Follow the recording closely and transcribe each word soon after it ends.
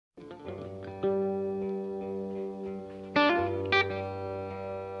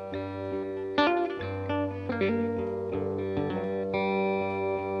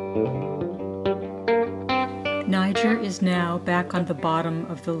is now back on the bottom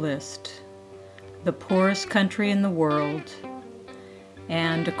of the list, the poorest country in the world,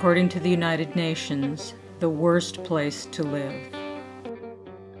 and, according to the United Nations, the worst place to live.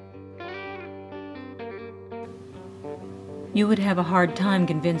 You would have a hard time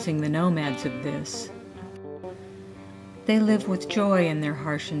convincing the nomads of this. They live with joy in their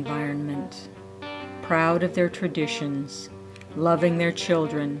harsh environment, proud of their traditions, loving their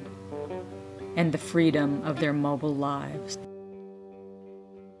children, and the freedom of their mobile lives.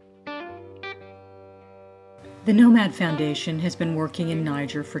 The Nomad Foundation has been working in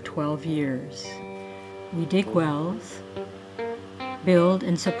Niger for 12 years. We dig wells, build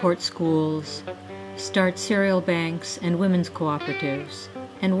and support schools, start cereal banks and women's cooperatives,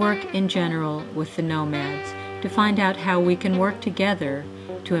 and work in general with the nomads to find out how we can work together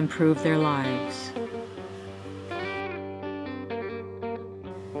to improve their lives.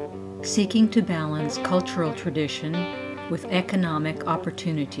 Seeking to balance cultural tradition with economic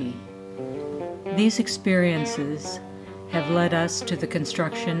opportunity. These experiences have led us to the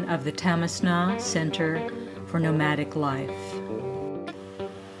construction of the Tamesna Center for Nomadic Life.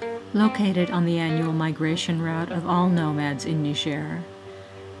 Located on the annual migration route of all nomads in Niger,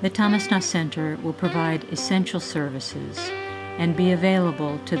 the Tamesna Center will provide essential services and be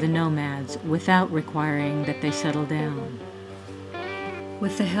available to the nomads without requiring that they settle down.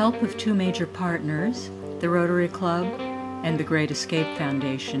 With the help of two major partners, the Rotary Club and the Great Escape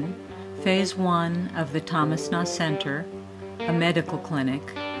Foundation, Phase 1 of the Tamesna Center, a medical clinic,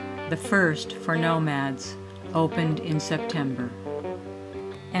 the first for nomads, opened in September.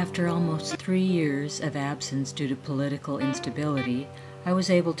 After almost 3 years of absence due to political instability, I was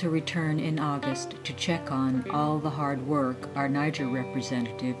able to return in August to check on all the hard work our Niger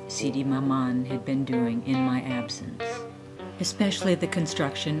representative, Sidi Maman, had been doing in my absence, especially the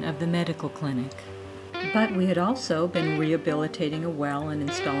construction of the medical clinic. But we had also been rehabilitating a well and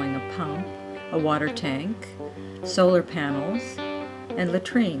installing a pump, a water tank, solar panels, and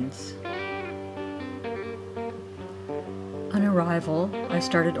latrines. On arrival, I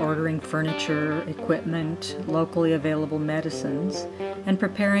started ordering furniture, equipment, locally available medicines, and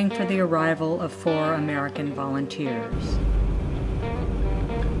preparing for the arrival of 4 American volunteers.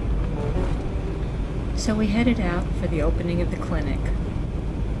 So we headed out for the opening of the clinic.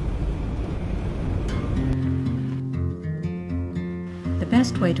 The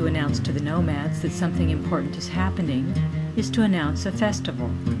best way to announce to the nomads that something important is happening is to announce a festival.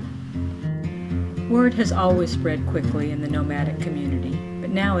 Word has always spread quickly in the nomadic community, but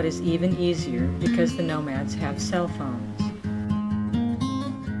now it is even easier because the nomads have cell phones.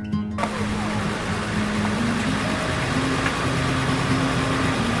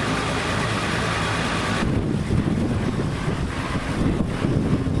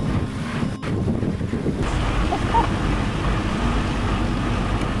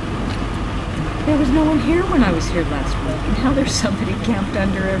 There was no one here when I was here last week, and now there's somebody camped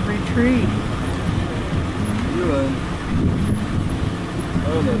under every tree.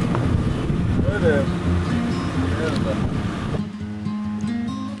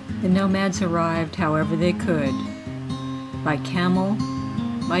 The nomads arrived however they could, by camel,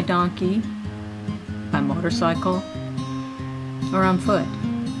 by donkey, by motorcycle, or on foot.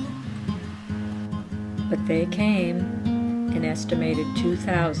 But they came, an estimated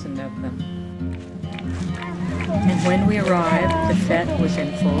 2,000 of them. And when we arrived, the fete was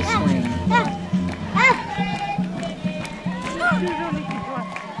in full swing.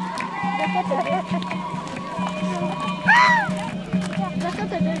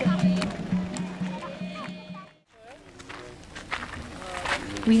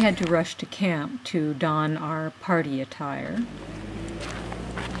 We had to rush to camp to don our party attire.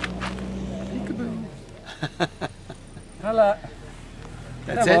 Hello.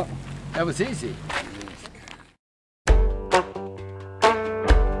 That's it? That was easy.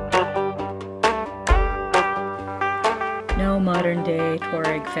 No modern-day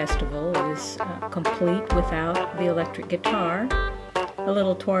Tuareg festival is complete without the electric guitar, a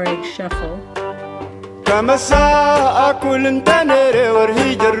little Tuareg shuffle,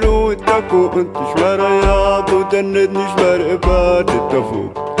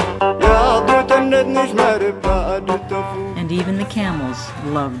 and even the camels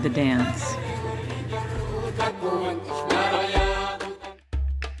loved the dance.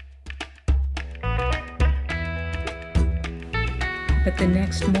 But the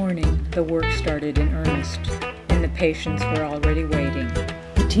next morning, the work started in earnest, and the patients were already waiting.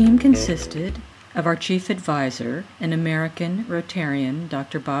 The team consisted of our chief advisor, an American Rotarian,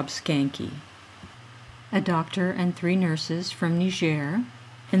 Dr. Bob Skanke, a doctor and 3 nurses from Niger,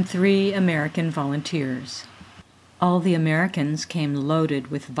 and 3 American volunteers. All the Americans came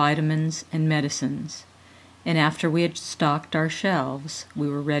loaded with vitamins and medicines, and after we had stocked our shelves, we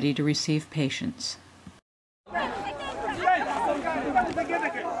were ready to receive patients.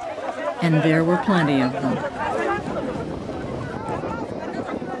 And there were plenty of them.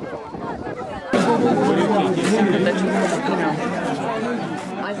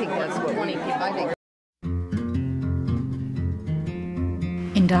 I think that's 20 people. I think.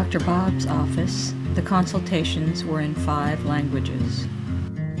 In Dr. Bob's office, the consultations were in 5 languages.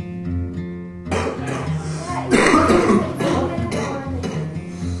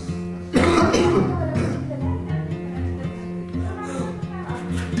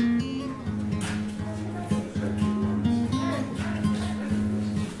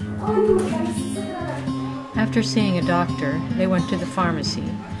 After seeing a doctor, they went to the pharmacy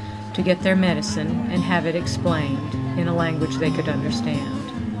to get their medicine and have it explained in a language they could understand.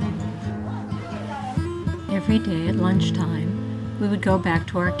 Every day at lunchtime, we would go back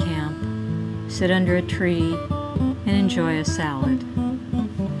to our camp, sit under a tree, and enjoy a salad.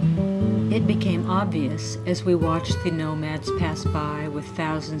 It became obvious as we watched the nomads pass by with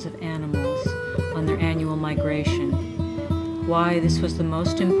thousands of animals on their annual migration why this was the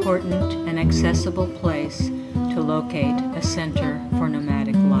most important and accessible place to locate a center for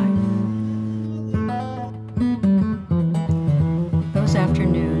nomadic life. Those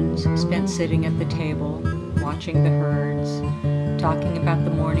afternoons spent sitting at the table, watching the herds, talking about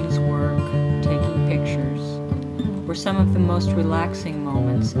the morning's work, taking pictures, were some of the most relaxing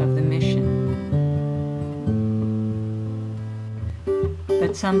moments of the mission.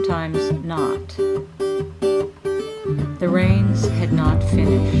 But sometimes not. The rains had not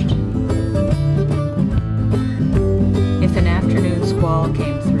finished. If an afternoon squall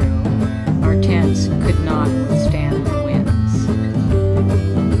came through, our tents could not withstand the winds.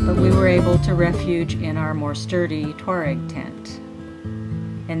 But we were able to refuge in our more sturdy Tuareg tent,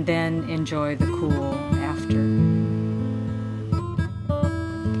 and then enjoy the cool after.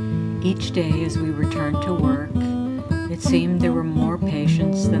 Each day as we returned to work, it seemed there were more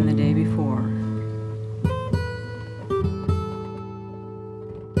patients than the day before.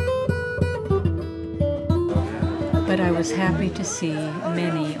 But I was happy to see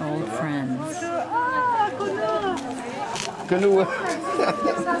many old friends.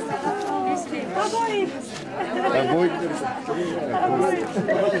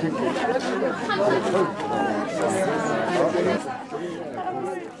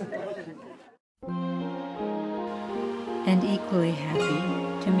 And equally happy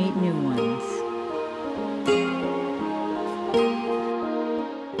to meet new ones.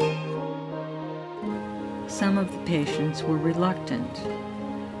 Some of the patients were reluctant,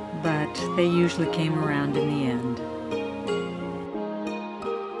 but they usually came around in the end.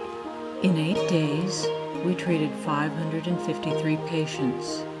 In 8 days, we treated 553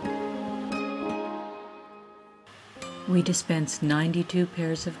 patients. We dispensed 92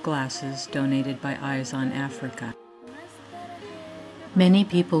 pairs of glasses donated by Eyes on Africa. Many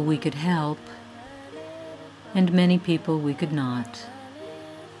people we could help, and many people we could not.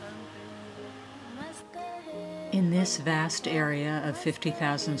 In this vast area of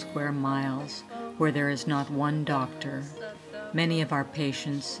 50,000 square miles, where there is not one doctor, many of our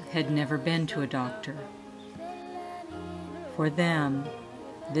patients had never been to a doctor. For them,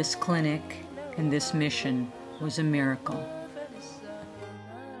 this clinic and this mission was a miracle.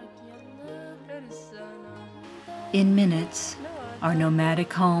 In minutes, our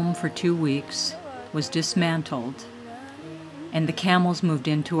nomadic home for 2 weeks was dismantled, and the camels moved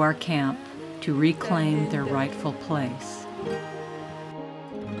into our camp to reclaim their rightful place.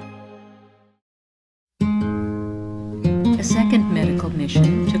 A second medical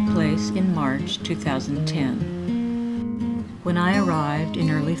mission took place in March 2010. When I arrived in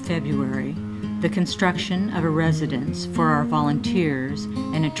early February, the construction of a residence for our volunteers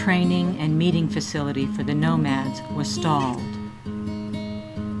and a training and meeting facility for the nomads was stalled.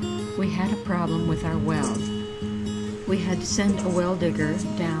 We had a problem with our well. We had to send a well digger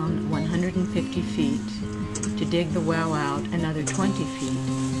down 150 feet to dig the well out another 20 feet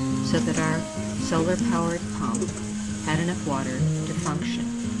so that our solar-powered pump had enough water to function.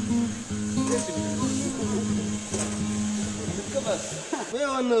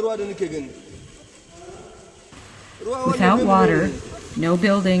 Without water, no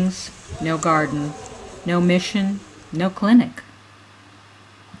buildings, no garden, no mission, no clinic.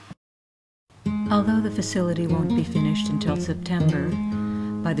 Although the facility won't be finished until September,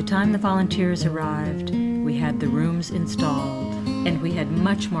 by the time the volunteers arrived, we had the rooms installed, and we had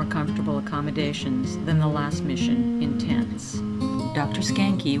much more comfortable accommodations than the last mission in tents. Dr.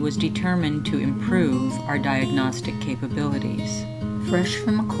 Skanke was determined to improve our diagnostic capabilities. Fresh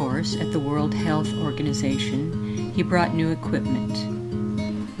from a course at the World Health Organization, he brought new equipment.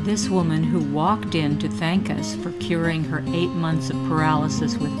 This woman who walked in to thank us for curing her 8 months of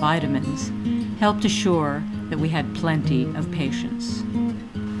paralysis with vitamins helped assure that we had plenty of patience.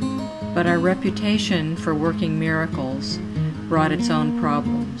 But our reputation for working miracles brought its own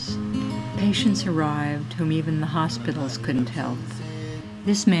problems. Patients arrived whom even the hospitals couldn't help.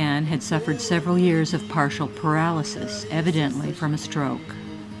 This man had suffered several years of partial paralysis, evidently from a stroke.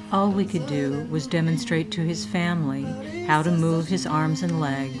 All we could do was demonstrate to his family how to move his arms and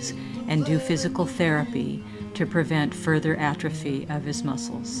legs and do physical therapy to prevent further atrophy of his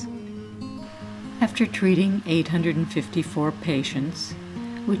muscles. After treating 854 patients,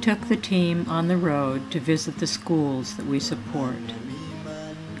 we took the team on the road to visit the schools that we support.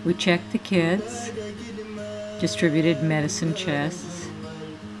 We checked the kids, distributed medicine chests.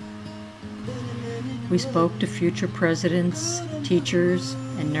 We spoke to future presidents, teachers,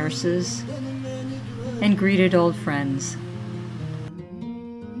 and nurses, and greeted old friends.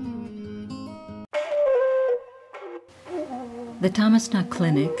 The Tamesna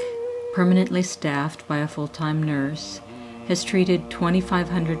Clinic, permanently staffed by a full-time nurse, has treated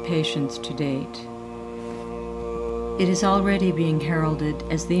 2,500 patients to date. It is already being heralded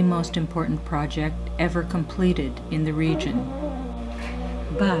as the most important project ever completed in the region.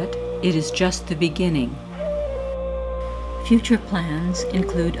 But it is just the beginning. Future plans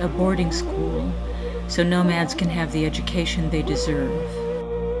include a boarding school so nomads can have the education they deserve,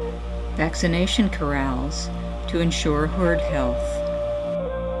 vaccination corrals to ensure herd health,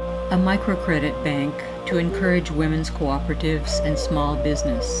 a microcredit bank to encourage women's cooperatives and small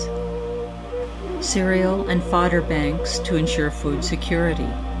business, cereal and fodder banks to ensure food security,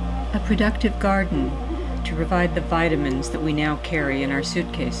 a productive garden to provide the vitamins that we now carry in our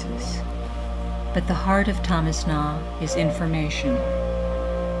suitcases. But the heart of Tamesna is information,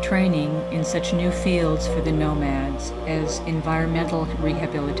 training in such new fields for the nomads as environmental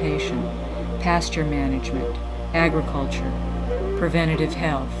rehabilitation, pasture management, agriculture, preventative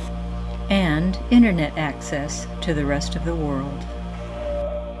health, and internet access to the rest of the world.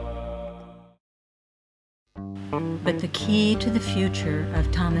 But the key to the future of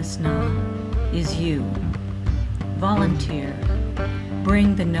Tamesna is you. Volunteer.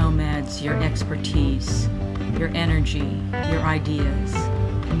 Bring the nomads your expertise, your energy, your ideas.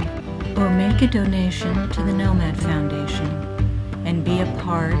 Or make a donation to the Nomad Foundation and be a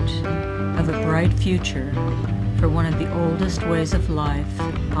part of a bright future for one of the oldest ways of life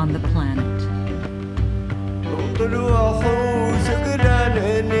on the planet. طلوع خوش قران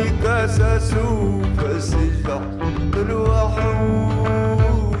اني قاسا سوف